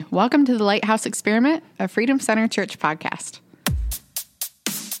Welcome to the Lighthouse Experiment, a Freedom Center Church podcast.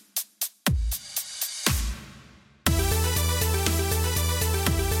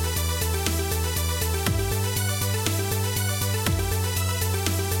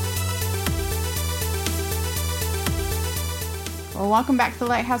 Well, welcome back to the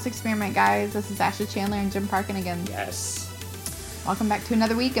Lighthouse Experiment, guys. This is Ashley Chandler and Jim Parkin again. Yes. Welcome back to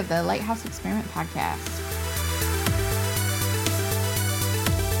another week of the Lighthouse Experiment podcast.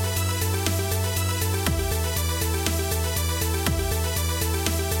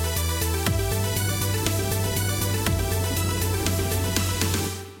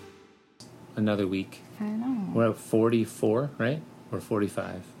 Another week. I know. We're at 44, right? Or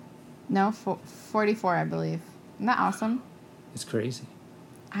 45. No, 44, I believe. Isn't that awesome? It's crazy.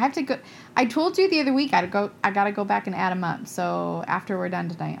 I have to go. I told you the other week I gotta go back and add them up. So after we're done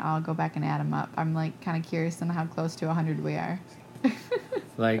tonight, I'll go back and add them up. I'm kind of curious on how close to 100 we are.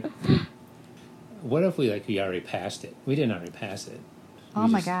 What if we already passed it? We didn't already pass it. Oh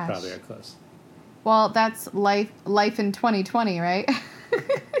my gosh. Probably are close. Well, that's life in 2020, right?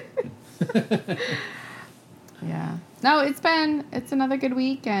 Yeah. No, it's another good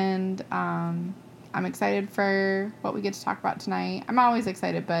week, and I'm excited for what we get to talk about tonight. I'm always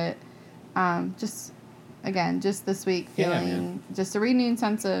excited, but just this week feeling just a renewed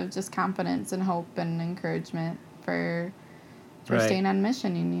sense of just confidence and hope and encouragement for right. Staying on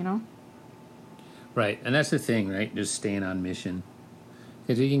mission, you know? Right, and that's the thing, right? Just staying on mission.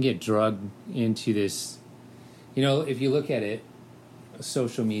 Because we can get drugged into this, if you look at it,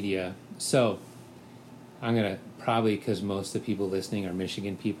 social media. So I'm going to probably, because most of the people listening are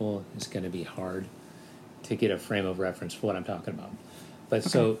Michigan people, it's going to be hard to get a frame of reference for what I'm talking about. But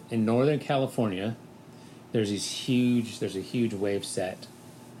So in Northern California, there's a huge wave set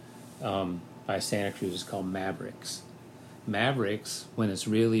by Santa Cruz. It's called Mavericks. Mavericks, when it's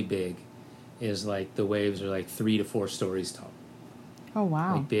really big, is the waves are 3 to 4 stories tall. Oh,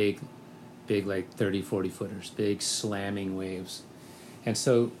 wow. Big 30, 40 footers, big slamming waves. And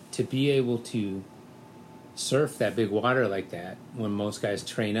so to be able to surf that big water like that, when most guys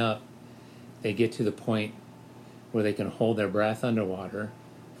train up, they get to the point where they can hold their breath underwater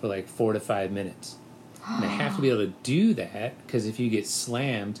for 4 to 5 minutes. And they have to be able to do that, because if you get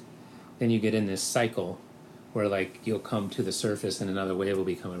slammed, then you get in this cycle where you'll come to the surface and another wave will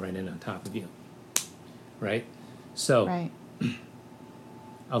be coming right in on top of you. Right? So right.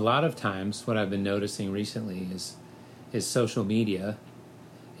 A lot of times what I've been noticing recently is social media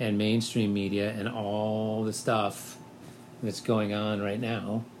and mainstream media and all the stuff that's going on right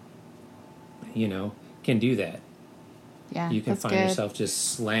now, can do that. Yeah, you can that's find good. yourself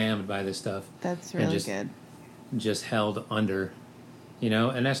just slammed by this stuff. That's really good. Just held under,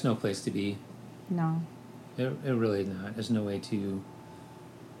 and that's no place to be. No. It really is not. There's no way to,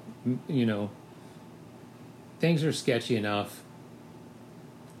 things are sketchy enough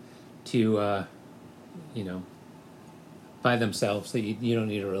to, by themselves that you don't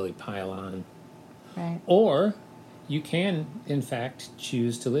need to really pile on. Right. Or you can, in fact,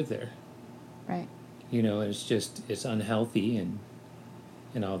 choose to live there. Right. It's unhealthy and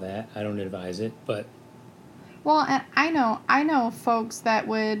all that. I don't advise it, but... Well, and I know folks that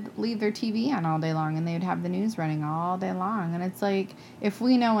would leave their TV on all day long and they would have the news running all day long. And it's if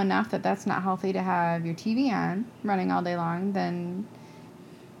we know enough that that's not healthy to have your TV on running all day long, then...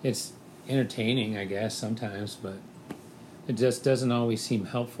 It's entertaining, I guess, sometimes, but it just doesn't always seem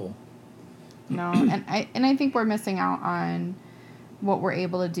helpful. No, and I think we're missing out on what we're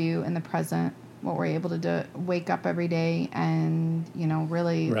able to do in the present, what we're able to do, wake up every day and,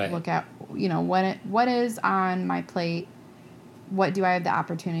 really right. look at, what is on my plate, what do I have the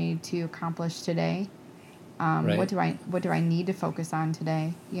opportunity to accomplish today, right. what do I need to focus on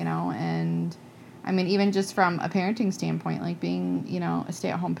today, and I mean, even just from a parenting standpoint, being, a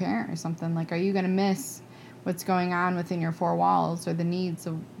stay-at-home parent or something, are you going to miss what's going on within your four walls or the needs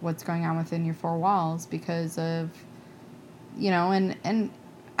of what's going on within your four walls because of, and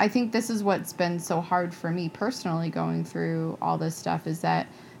I think this is what's been so hard for me personally going through all this stuff is that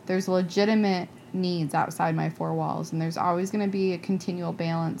there's legitimate needs outside my four walls, and there's always going to be a continual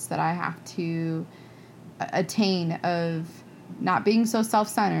balance that I have to attain of not being so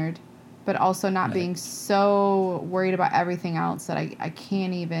self-centered, but also not right. being so worried about everything else that I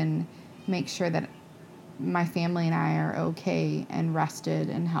can't even make sure that my family and I are okay and rested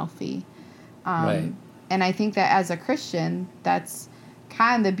and healthy. Right. And I think that as a Christian, that's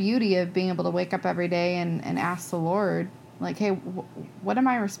kind of the beauty of being able to wake up every day and ask the Lord, hey, what am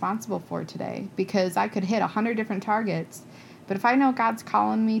I responsible for today? Because I could hit 100 different targets, but if I know God's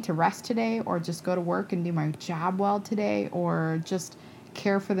calling me to rest today or just go to work and do my job well today or just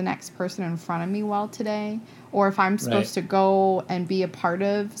care for the next person in front of me well today, or if I'm supposed Right. to go and be a part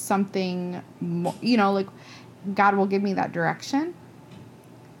of something, like God will give me that direction.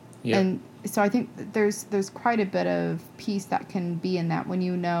 Yep. And so I think there's quite a bit of peace that can be in that when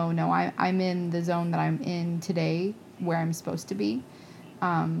no, I'm in the zone that I'm in today where I'm supposed to be.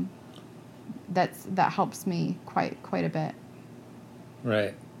 That helps me quite a bit.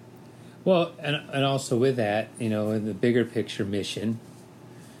 Right. Well, and also with that, in the bigger picture mission,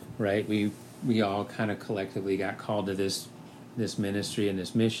 right? We all kind of collectively got called to this ministry and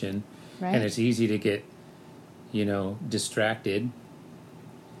this mission, Right. and it's easy to get, distracted,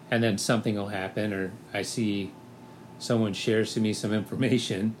 and then something will happen, or I see someone shares to me some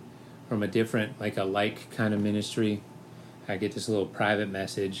information from a different, like a kind of ministry. I get this little private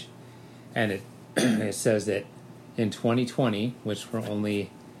message, and it it says that in 2020, which we're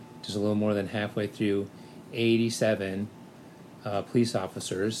only just a little more than halfway through, 87 police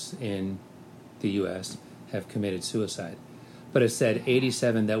officers in the U.S. have committed suicide. But it said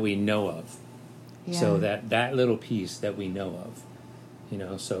 87 that we know of. Yeah. So that little piece that we know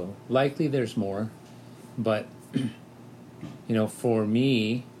of, so likely there's more. But, for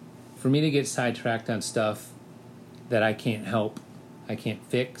me to get sidetracked on stuff that I can't help, I can't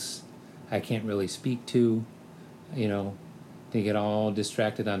fix, I can't really speak to, to get all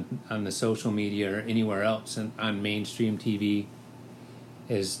distracted on the social media or anywhere else and on mainstream TV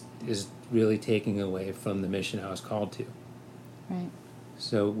is really taking away from the mission I was called to. Right.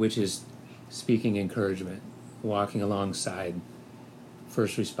 So, which is speaking encouragement, walking alongside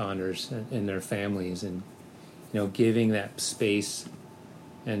first responders and their families, and giving that space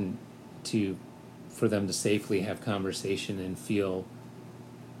and for them to safely have conversation and feel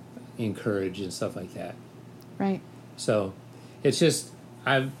encouraged and stuff like that. Right. So it's just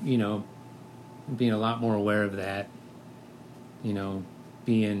I've being a lot more aware of that,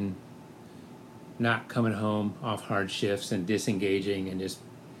 being not coming home off hard shifts and disengaging and just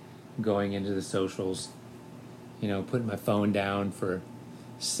going into the socials, putting my phone down for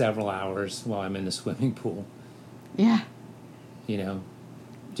several hours while I'm in the swimming pool. Yeah.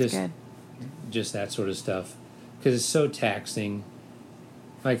 Just Good. Just that sort of stuff, because it's so taxing.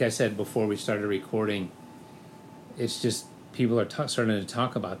 Like I said before we started recording, it's just people are starting to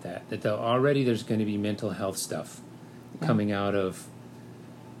talk about that already there's going to be mental health stuff coming out of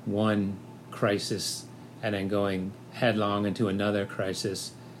one crisis and then going headlong into another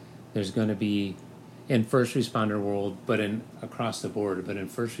crisis. There's going to be in first responder world, but across the board, but in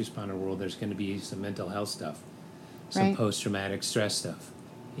first responder world, there's going to be some mental health stuff, some Right. post-traumatic stress stuff.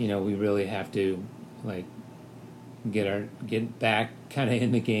 We really have to get back kind of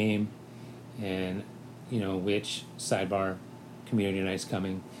in the game, and which sidebar community night's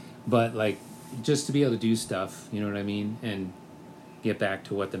coming, but just to be able to do stuff, you know what I mean, and get back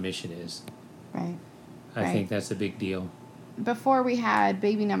to what the mission is. Right. I think that's a big deal. Before we had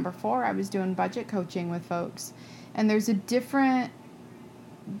baby number 4, I was doing budget coaching with folks, and there's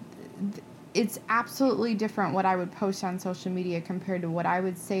it's absolutely different what I would post on social media compared to what I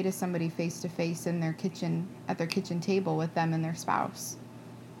would say to somebody face to face in their kitchen, at their kitchen table with them and their spouse.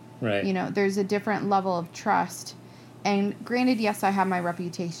 Right. There's a different level of trust. And granted, yes, I have my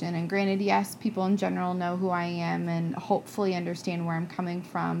reputation. And granted, yes, people in general know who I am and hopefully understand where I'm coming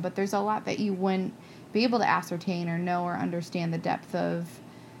from. But there's a lot that you wouldn't be able to ascertain or know or understand the depth of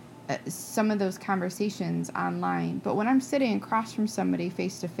some of those conversations online. But when I'm sitting across from somebody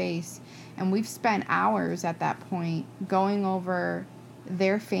face to face, and we've spent hours at that point going over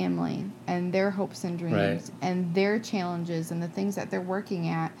their family and their hopes and dreams, Right. and their challenges and the things that they're working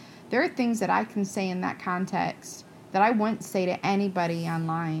at, there are things that I can say in that context that I wouldn't say to anybody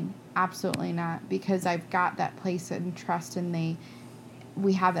online. Absolutely not, because I've got that place and trust, and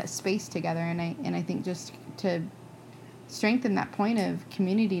we have that space together. And I think just to strengthen that point of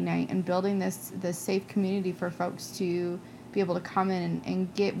community night and building this safe community for folks to be able to come in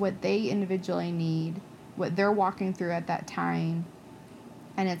and get what they individually need, what they're walking through at that time.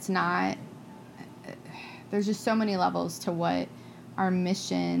 And it's not, there's just so many levels to what our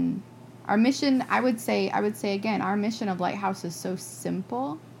mission, I would say again, our mission of Lighthouse is so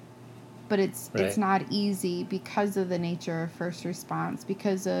simple, but it's not easy because of the nature of first response,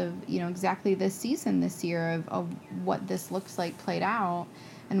 because of, exactly this season this year of what this looks like played out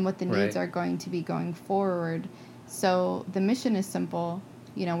and what the needs are going to be going forward. So the mission is simple.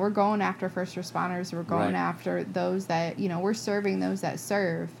 We're going after first responders. We're going after those that, we're serving those that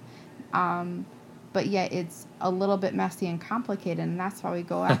serve. But yet it's a little bit messy and complicated, and that's why we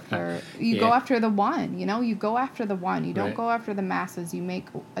go after, go after the one, you go after the one. You don't go after the masses. You make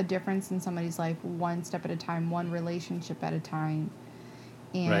a difference in somebody's life one step at a time, one relationship at a time.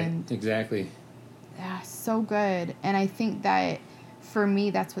 And right, exactly. yeah, so good. And I think that for me,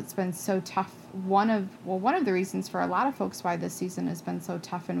 that's what's been so tough. One of the reasons for a lot of folks why this season has been so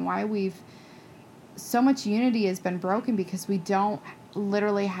tough and why so much unity has been broken, because we don't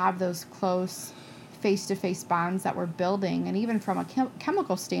literally have those close face-to-face bonds that we're building. And even from a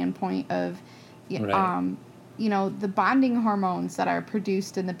chemical standpoint of, Right. the bonding hormones that are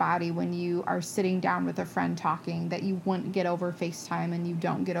produced in the body when you are sitting down with a friend talking, that you wouldn't get over FaceTime and you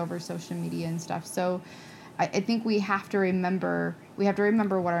don't get over social media and stuff. So I think we have to remember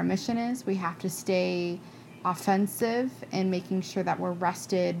what our mission is. We have to stay offensive and making sure that we're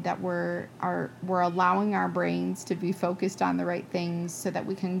rested, that we're allowing our brains to be focused on the right things so that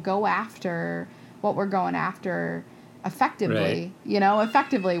we can go after what we're going after effectively,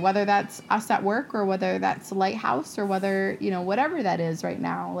 Right. whether that's us at work or whether that's Lighthouse or whether, whatever that is right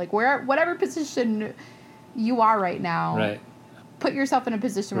now, like whatever position you are right now, Right. put yourself in a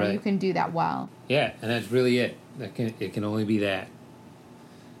position where you Right. can do that well. Yeah, and that's really it. It can only be that.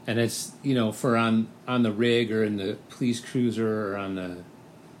 And it's, for on the rig or in the police cruiser or on the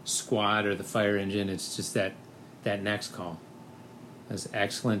squad or the fire engine, it's just that next call. There's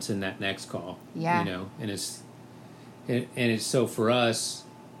excellence in that next call. Yeah. And it's so for us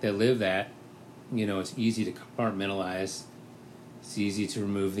that live that, it's easy to compartmentalize. It's easy to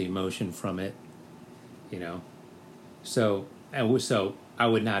remove the emotion from it, you know. So I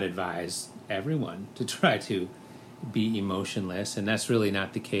would not advise everyone to try to be emotionless, and that's really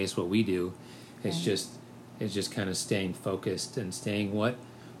not the case. What we do, it's Right. just kind of staying focused and staying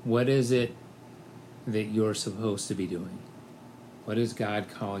what is it that you're supposed to be doing? What is God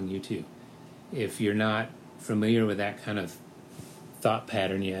calling you to? If you're not familiar with that kind of thought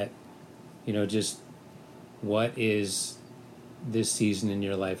pattern yet, just what is this season in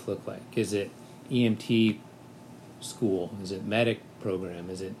your life look like? Is it EMT school? Is it medic program?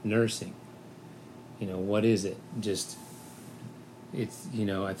 Is it nursing? What is it? Just, it's,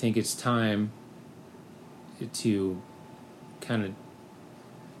 I think it's time to kind of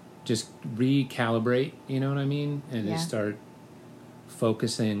just recalibrate, you know what I mean? And Yeah. just start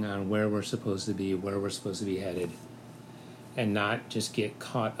focusing on where we're supposed to be, where we're supposed to be headed, and not just get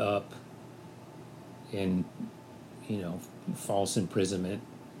caught up in, false imprisonment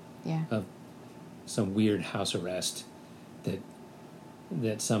Yeah. of some weird house arrest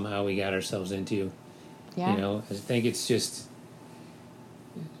that somehow we got ourselves into. Yeah. I think it's just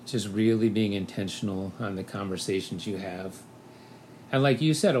really being intentional on the conversations you have. And like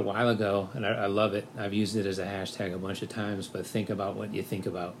you said a while ago, and I love it, I've used it as a hashtag a bunch of times, but think about what you think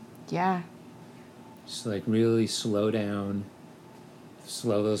about. Yeah. Just like really slow down,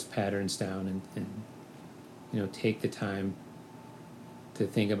 slow those patterns down, and take the time to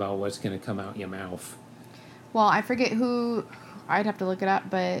think about what's going to come out your mouth. Well, I forget who, I'd have to look it up,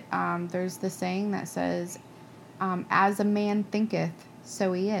 but there's the saying that says, as a man thinketh,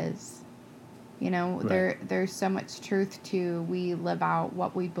 so he is. Right. There's so much truth to, we live out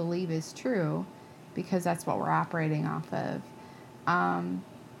what we believe is true because that's what we're operating off of.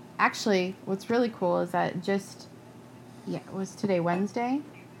 Actually, what's really cool is that was today Wednesday?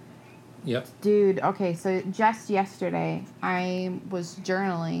 Yep. Dude, okay, so just yesterday I was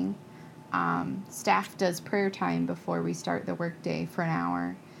journaling. Staff does prayer time before we start the workday for an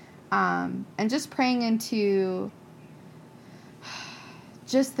hour. And just praying into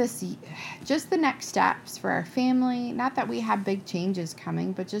just the next steps for our family. Not that we have big changes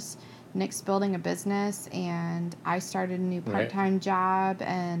coming, but just Nick's building a business and I started a new part-time job,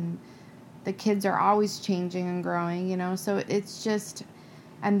 and the kids are always changing and growing, so it's just,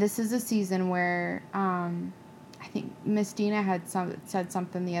 and this is a season where I think Miss Dina had said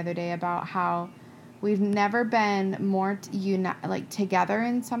something the other day about how we've never been more together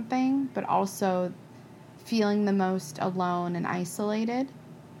in something, but also feeling the most alone and isolated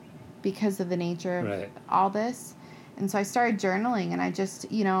because of the nature of all this. And so I started journaling, and I just,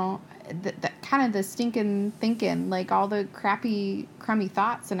 the kind of the stinking thinking, like all the crummy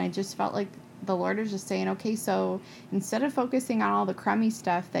thoughts. And I just felt like the Lord was just saying, okay, so instead of focusing on all the crummy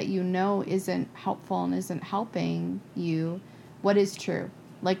stuff that isn't helpful and isn't helping you, what is true?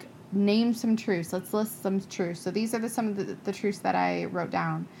 Like, name some truths. Let's list some truths. So these are some of the truths that I wrote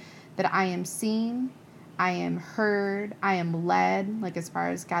down. That I am seen, I am heard, I am led, like as far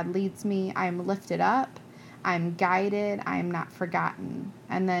as God leads me, I am lifted up, I'm guided, I am not forgotten.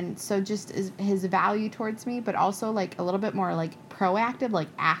 And then, so just his value towards me, but also like a little bit more like proactive, like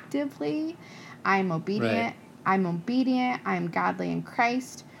actively, I'm obedient, I'm godly in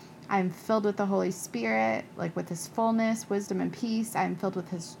Christ, I'm filled with the Holy Spirit, like with his fullness, wisdom, and peace. I'm filled with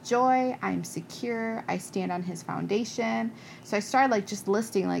his joy. I'm secure. I stand on his foundation. So I started like just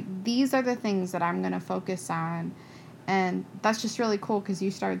listing like these are the things that I'm going to focus on. And that's just really cool because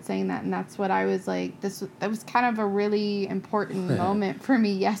you started saying that, and that's what I was like. That was kind of a really important moment for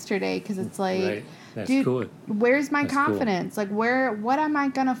me yesterday because it's like, Right. That's dude, cool. where's my That's confidence? Like, what am I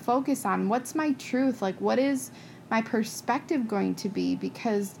gonna focus on? What's my truth? Like, what is my perspective going to be?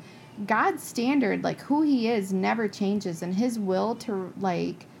 Because God's standard, like who he is, never changes, and his will to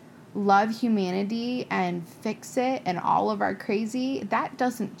like love humanity and fix it and all of our crazy, that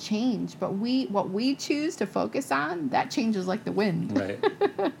doesn't change. But what we choose to focus on, that changes like the wind. Right.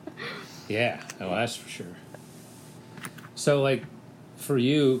 Yeah. Oh, that's for sure. So, like, for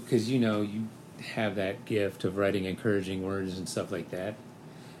you, because you have that gift of writing encouraging words and stuff like that,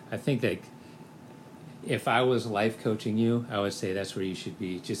 I think that if I was life coaching you, I would say that's where you should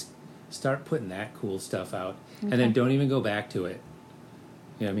be. Just start putting that cool stuff out, and then don't even go back to it.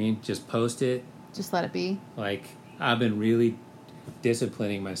 You know what I mean? Just post it. Just let it be. Like, I've been really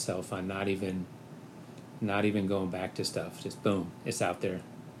disciplining myself on not even going back to stuff. Just boom, it's out there.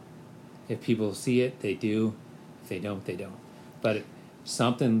 If people see it, they do. If they don't, they don't. But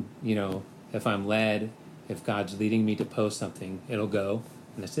something, if I'm led, if God's leading me to post something, it'll go,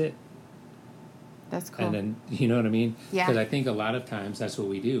 and that's it. That's cool. And then, you know what I mean? Yeah. Because I think a lot of times that's what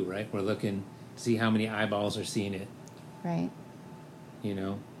we do, right? We're looking to see how many eyeballs are seeing it. Right.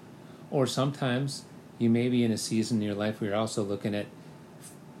 Or sometimes you may be in a season in your life where you're also looking at,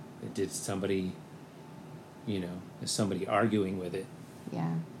 did somebody, is somebody arguing with it?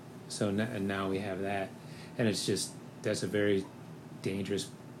 Yeah. So and now we have that. And it's just, that's a very dangerous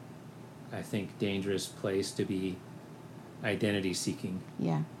place to be identity seeking.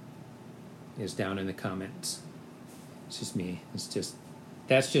 Yeah. Is down in the comments. It's just me.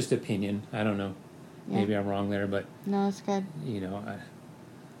 That's just opinion. I don't know. Yeah. Maybe I'm wrong there, but no, it's good.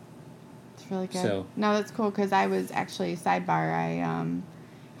 It's really good. So, no, that's cool because I was actually sidebar. I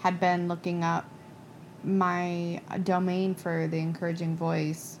had been looking up my domain for the Encouraging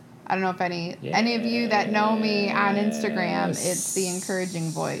Voice. I don't know if any of you that know me on Instagram, it's the Encouraging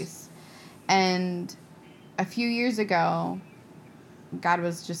Voice. And a few years ago, God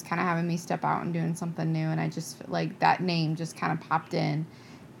was just kind of having me step out and doing something new, and I just like that name just kind of popped in,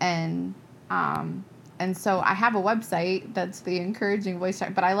 and so I have a website that's the Encouraging Voice,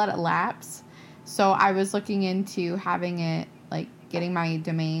 but I let it lapse. So I was looking into having it like getting my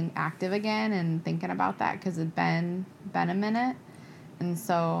domain active again and thinking about that because it'd been a minute, and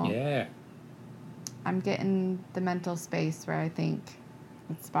so yeah, I'm getting the mental space where I think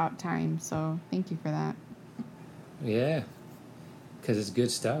it's about time. So thank you for that. Yeah. Because it's good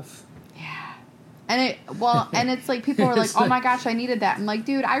stuff. Yeah. And it's like people are like, oh my gosh, I needed that. I'm like,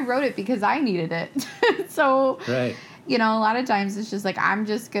 dude, I wrote it because I needed it. So, right. A lot of times it's just like, I'm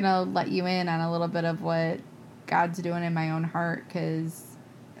just going to let you in on a little bit of what God's doing in my own heart because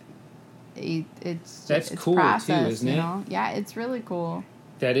it's cool process, too, isn't it? Yeah, it's really cool.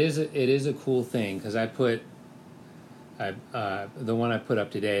 It is a cool thing because the one I put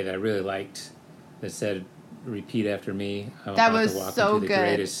up today that I really liked that said, repeat after me. I'm that about was to walk so into the good.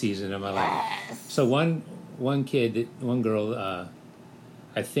 greatest season of my life. So one girl,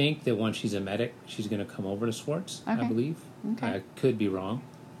 I think that once she's a medic, she's going to come over to Swartz, okay. I believe. Okay. I could be wrong,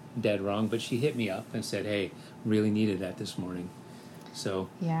 dead wrong, but she hit me up and said, hey, really needed that this morning. So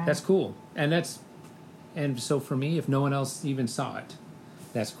that's cool. And so for me, if no one else even saw it,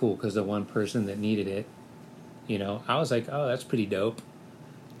 that's cool because the one person that needed it, I was like, oh, that's pretty dope.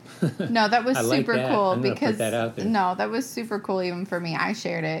 No, that was super cool because put that out there. No, that was super cool even for me. I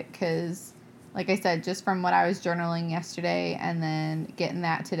shared it because, like I said, just from what I was journaling yesterday and then getting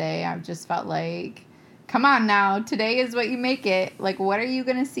that today, I just felt like, come on now, today is what you make it. Like, what are you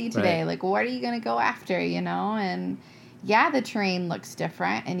going to see today? Right. Like, what are you going to go after? And yeah, the terrain looks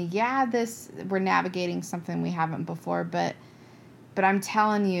different, and yeah, we're navigating something we haven't before, but I'm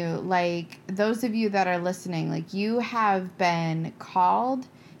telling you, like, those of you that are listening, like, you have been called.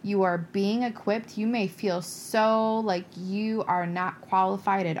 You are being equipped. You may feel so like you are not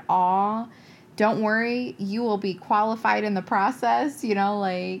qualified at all. Don't worry. You will be qualified in the process,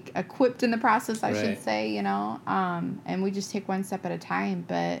 like equipped in the process, I should say, and we just take one step at a time.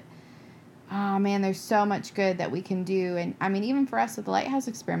 But, oh, man, there's so much good that we can do. And, I mean, even for us with the Lighthouse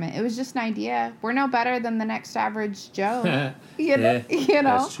Experiment, it was just an idea. We're no better than the next average Joe. Yeah,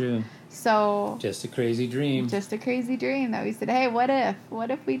 that's true. So just a crazy dream. Just a crazy dream that we said, hey, what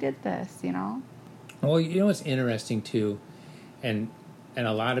if we did this, Well, what's interesting too, and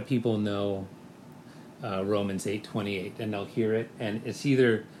a lot of people know Romans 8:28, and they'll hear it, and it's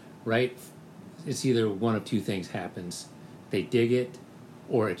either right? It's either one of two things happens. They dig it,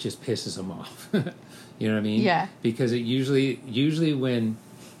 or it just pisses them off. You know what I mean? Yeah. Because it usually when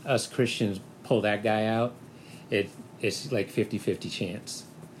us Christians pull that guy out, it's like 50-50 chance.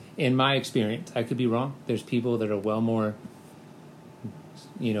 In my experience, I could be wrong. There's people that are well more,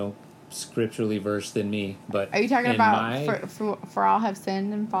 scripturally versed than me. But are you talking about for all have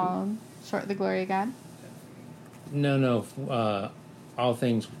sinned and fallen short of the glory of God? No. All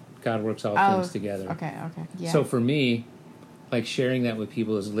things, God works all things together. Okay. Yeah. So for me, like sharing that with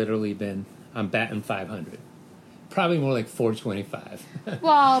people has literally been, I'm batting 500. Probably more like 425.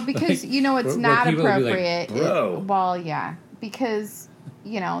 Well, because like, it's not appropriate. Like, bro. Well, yeah, because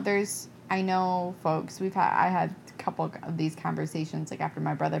I know folks. I had a couple of these conversations like after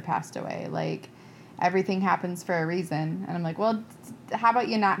my brother passed away. Like everything happens for a reason, and I'm like, well, how about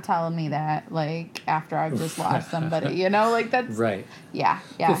you not telling me that? Like after I've just lost somebody, like that's right. Yeah.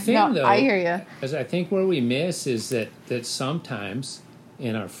 The thing, though, I hear you. As I think where we miss is that sometimes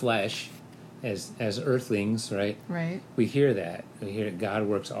in our flesh, as earthlings, right? Right. We hear that. We hear God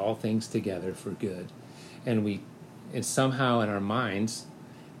works all things together for good, and somehow in our minds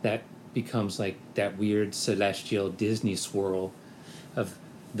that becomes like that weird celestial Disney swirl of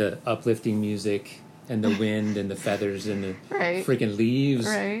the uplifting music and the wind and the feathers and the right. freaking leaves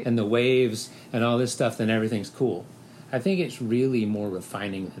right. and the waves and all this stuff. Then everything's cool. I think it's really more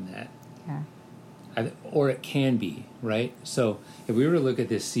refining than that. Yeah. Or it can be, right? So if we were to look at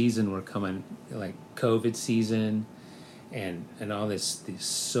this season we're coming, like COVID season and all this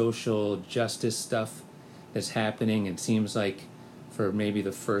social justice stuff that's happening, it seems like for maybe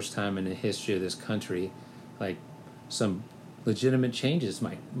the first time in the history of this country, like some legitimate changes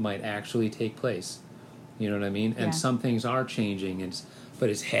might actually take place. You know what I mean? And some things are changing, but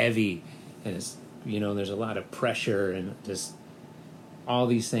it's heavy, and it's there's a lot of pressure and just all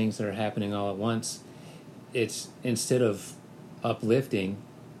these things that are happening all at once. It's instead of uplifting,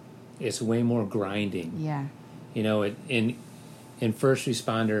 it's way more grinding. Yeah. In first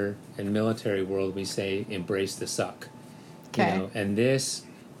responder and military world, we say embrace the suck. Okay. And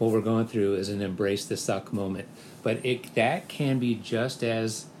what we're going through is an embrace the suck moment. But that can be just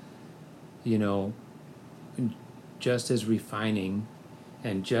as refining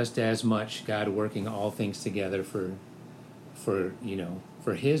and just as much God working all things together for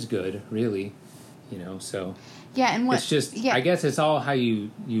His good, really. So yeah, and it's just I guess it's all how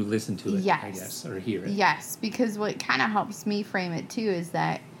you listen to it. Yes. I guess, or hear it. Yes, because what kind of helps me frame it too is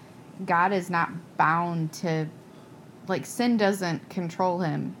that God is not bound to. Like, sin doesn't control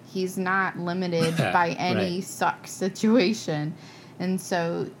him. He's not limited by any right. suck situation. And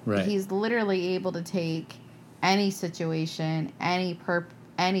so right. he's literally able to take any situation, any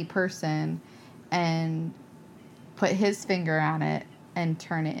person, and put his finger on it and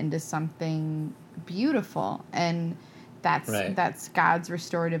turn it into something beautiful. And that's God's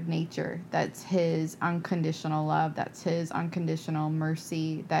restorative nature. That's his unconditional love. That's his unconditional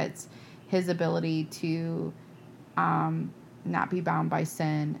mercy. That's his ability to not be bound by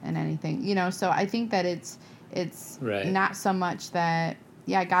sin and anything, so I think that it's right. not so much that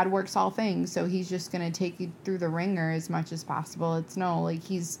God works all things, so he's just going to take you through the ringer as much as possible. It's like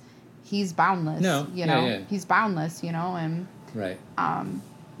he's boundless. He's boundless, and right.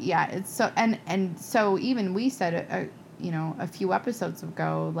 It's so and so even we said a few episodes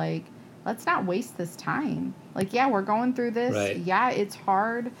ago, like, let's not waste this time. Like, we're going through this. Right. It's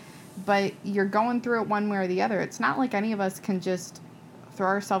hard. But you're going through it one way or the other. It's not like any of us can just throw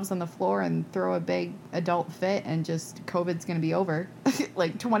ourselves on the floor and throw a big adult fit and just COVID's going to be over.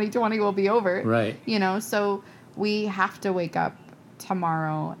 Like 2020 will be over. Right. So we have to wake up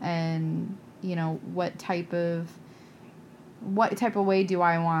tomorrow and, what type of way do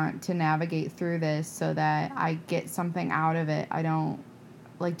I want to navigate through this so that I get something out of it? I don't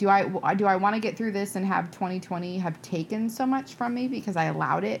do I want to get through this and have 2020 have taken so much from me because I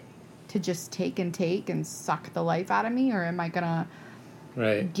allowed it to just take and suck the life out of me? Or am I going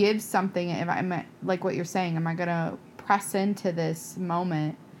to give something? If I'm like what you're saying, am I going to press into this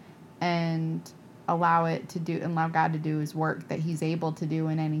moment and allow God to do his work that he's able to do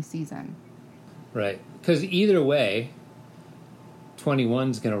in any season? Right. Because either way,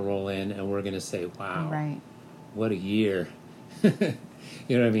 21's going to roll in and we're going to say, wow, right. What a year. You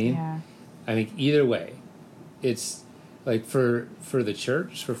know what I mean? Yeah. I mean, either way, it's like for the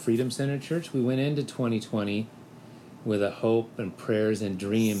church, for Freedom Center Church, we went into 2020 with a hope and prayers and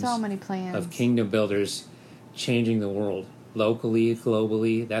dreams. So many plans. Of kingdom builders changing the world locally,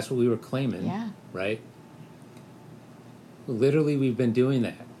 globally. That's what we were claiming. Yeah. Right? Literally, we've been doing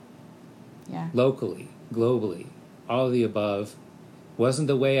that. Yeah. Locally, globally, all of the above. wasn't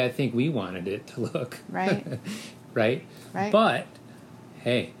the way I think we wanted it to look. Right. Right? Right. But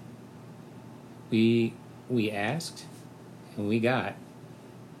hey, we asked and we got.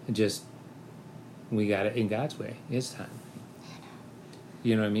 We got it in God's way. It's time.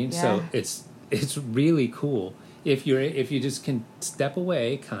 You know what I mean? Yeah. So it's really cool. If you just can step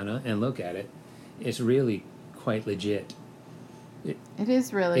away kinda and look at it, it's really quite legit. It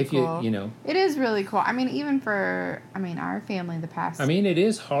is really cool. You know. It is really cool. I mean, even for our family, the past. I mean, it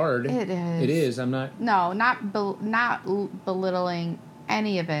is hard. It is. It is. I'm not. No, not belittling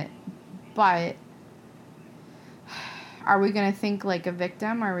any of it, but are we going to think like a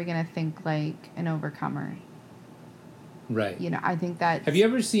victim, or are we going to think like an overcomer? Right. You know, I think that. Have you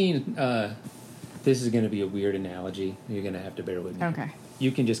ever seen? This is going to be a weird analogy. You're going to have to bear with me. Okay.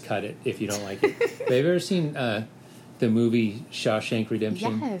 You can just cut it if you don't like it. But have you ever seen the movie Shawshank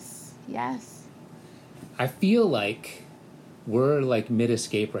Redemption? Yes. Yes. I feel like we're like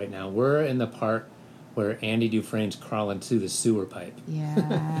mid-escape right now. We're in the part where Andy Dufresne's crawling through the sewer pipe.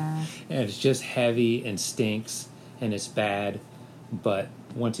 Yeah. And it's just heavy and stinks and it's bad. But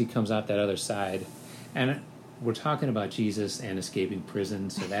once he comes out that other side, and we're talking about Jesus and escaping prison,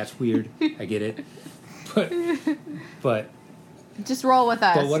 so that's weird. I get it. But just roll with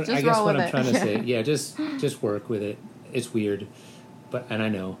us. But just I guess roll what with I'm it. trying to say, yeah, just work with it. It's weird, and I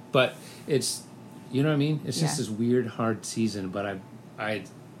know, but it's, you know what I mean. It's just this weird, hard season. But I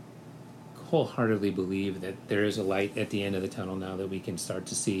wholeheartedly believe that there is a light at the end of the tunnel now that we can start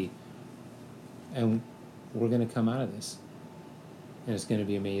to see, and we're going to come out of this, and it's going to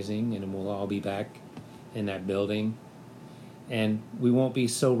be amazing, and we'll all be back in that building, and we won't be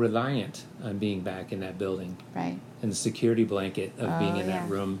so reliant on being back in that building, right? And the security blanket of being in that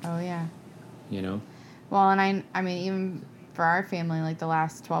room. Oh yeah. You know. Well, and I mean, even for our family, like the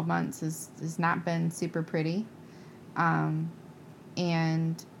last 12 months has not been super pretty, but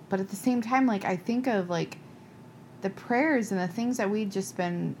at the same time, like I think of like the prayers and the things that we've just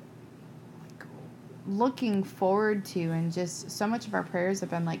been looking forward to, and just so much of our prayers have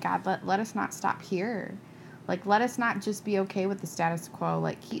been like, God, let us not stop here, like let us not just be okay with the status quo,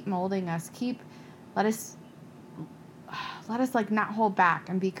 like keep molding us, let us like not hold back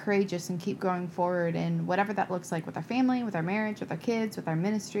and be courageous and keep going forward, and whatever that looks like with our family, with our marriage, with our kids, with our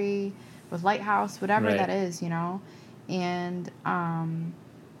ministry, with Lighthouse, whatever that is, you know. And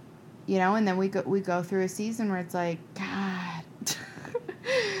you know, and then we go through a season where it's like, God,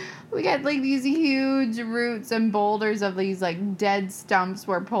 we got like these huge roots and boulders of these like dead stumps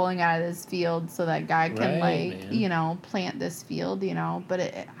we're pulling out of this field so that God can you know, plant this field, you know.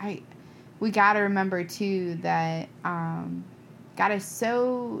 But we got to remember too that God is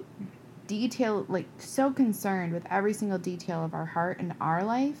so detailed, like so concerned with every single detail of our heart and our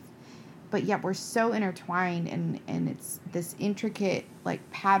life, but yet we're so intertwined, and it's this intricate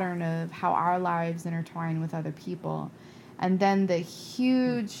like pattern of how our lives intertwine with other people. And then the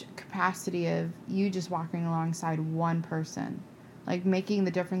huge capacity of you just walking alongside one person, like making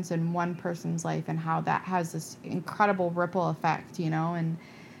the difference in one person's life, and how that has this incredible ripple effect, you know.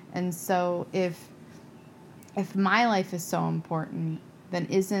 And so if my life is so important, then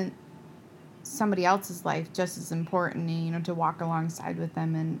isn't somebody else's life just as important, you know, to walk alongside with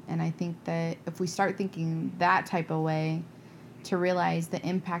them? And I think that if we start thinking that type of way, to realize the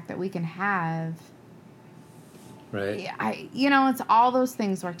impact that we can have. Right. You know, it's all those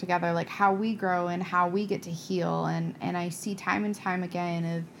things work together, like how we grow and how we get to heal. And I see time and time again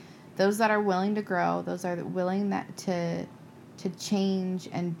of those that are willing to grow, those are willing to change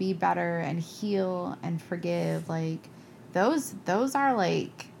and be better and heal and forgive. Like those are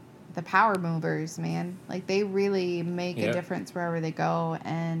like the power movers, man. Like they really make a difference wherever they go.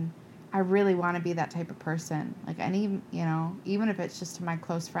 And I really want to be that type of person. Like you know, even if it's just to my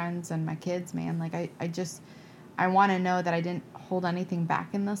close friends and my kids, man, like I want to know that I didn't hold anything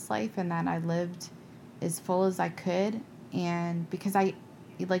back in this life, and that I lived as full as I could. And because like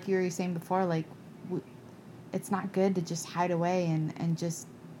you were saying before, like it's not good to just hide away and just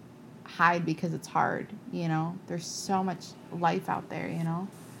hide because it's hard, you know. There's so much life out there, you know.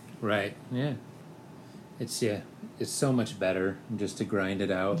 Right. Yeah. It's so much better just to grind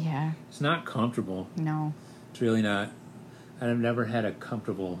it out. Yeah. It's not comfortable. No. It's really not. I've never had a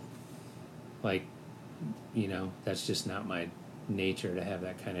comfortable, like, you know, that's just not my nature to have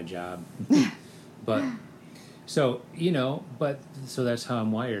that kind of job. But so, you know, so that's how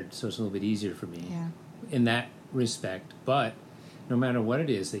I'm wired. So it's a little bit easier for me in that respect. But no matter what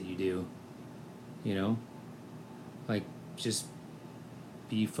it is that you do, you know, like just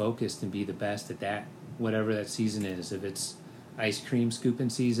be focused and be the best at that, whatever that season is. If it's ice cream scooping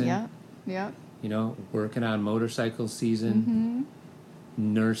season, yeah, you know, working on motorcycle season,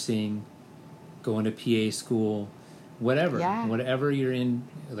 nursing, going to PA school, whatever. Yeah. Whatever you're in,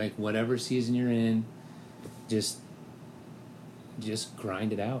 like whatever season you're in, just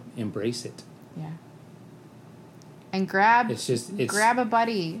grind it out. Embrace it. Yeah. And grab It's grab a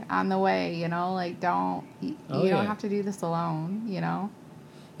buddy on the way, you know, like you Oh, don't yeah. have to do this alone, you know.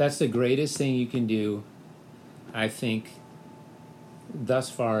 That's the greatest thing you can do, I think, thus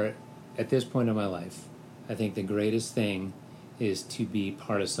far, at this point in my life. I think the greatest thing is to be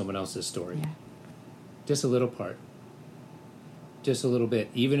part of someone else's story. Yeah. Just a little part. Just a little bit.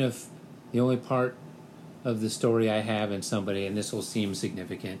 Even if the only part of the story I have in somebody, and this will seem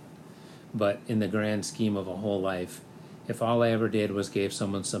significant, but in the grand scheme of a whole life, if all I ever did was gave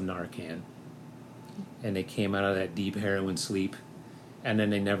someone some Narcan, and they came out of that deep heroin sleep, and then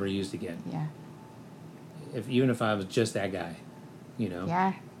they never used again. Yeah. Even if I was just that guy, you know.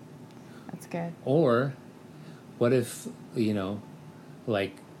 Yeah. That's good. Or what if,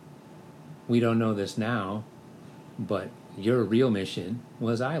 like, we don't know this now, but your real mission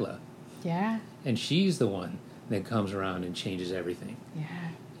was Isla. Yeah. And she's the one that comes around and changes everything. Yeah.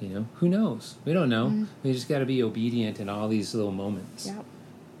 You know, who knows? We don't know. Mm-hmm. We just got to be obedient in all these little moments. Yep.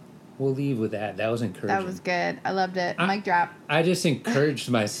 We'll leave with that. That was encouraging. That was good. I loved it. Mic drop. I just encouraged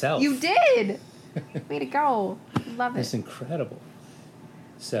myself. You did. Way to go. Love It's it. incredible.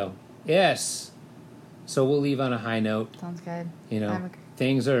 So, yes. So we'll leave on a high note. Sounds good. You know, I'm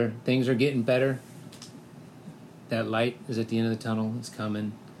things are getting better. That light is at the end of the tunnel. It's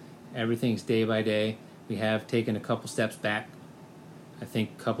coming. Everything's day by day. We have taken a couple steps back. I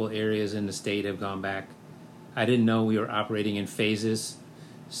think a couple areas in the state have gone back. I didn't know we were operating in phases,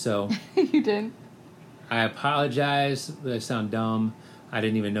 so You did. I apologize. I sound dumb. I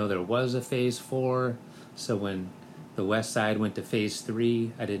didn't even know there was a phase 4. So when the west side went to phase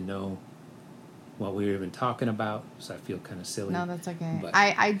 3, I didn't know what we were even talking about. So I feel kind of silly. No, that's okay. But-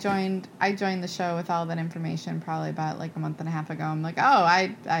 I joined the show with all that information probably about like a month and a half ago. I'm like, oh,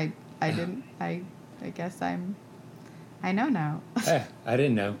 I didn't. I guess I know now. I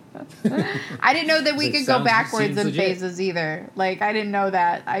didn't know. I didn't know that we It could go sounds- backwards seems in legit. phases either. Like, I didn't know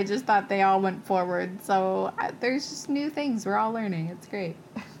that. I just thought they all went forward. So there's just new things. We're all learning. It's great.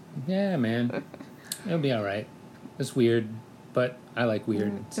 Yeah, man. It'll be all right. It's weird, but I like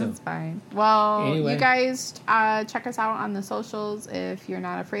weird. So That's fine. Well, Anyway. you guys check us out on the socials if you're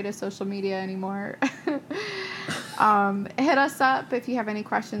not afraid of social media anymore. Hit us up if you have any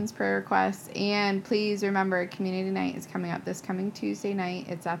questions, prayer requests, and please remember, community night is coming up this coming Tuesday night.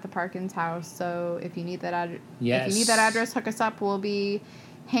 It's at the Parkins house. So if you need that Yes. if you need that address, hook us up. We'll be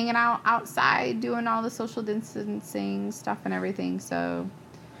hanging out outside, doing all the social distancing stuff and everything. So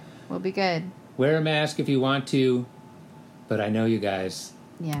we'll be good. wear a mask if you want to, but I know you guys.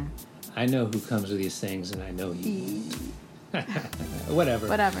 Yeah. I know who comes with these things, and I know you. Whatever.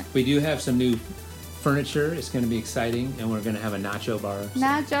 Whatever. We do have some new furniture. It's going to be exciting, and we're going to have a nacho bar. So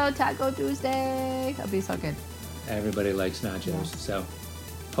Nacho Taco Tuesday. That'll be so good. everybody likes nachos. Yeah. So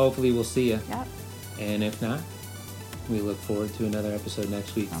hopefully we'll see you. Yep. And if not, we look forward to another episode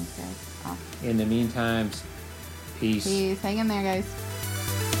next week. Sounds good. Awesome. In the meantime, peace. Peace. Hang in there, guys.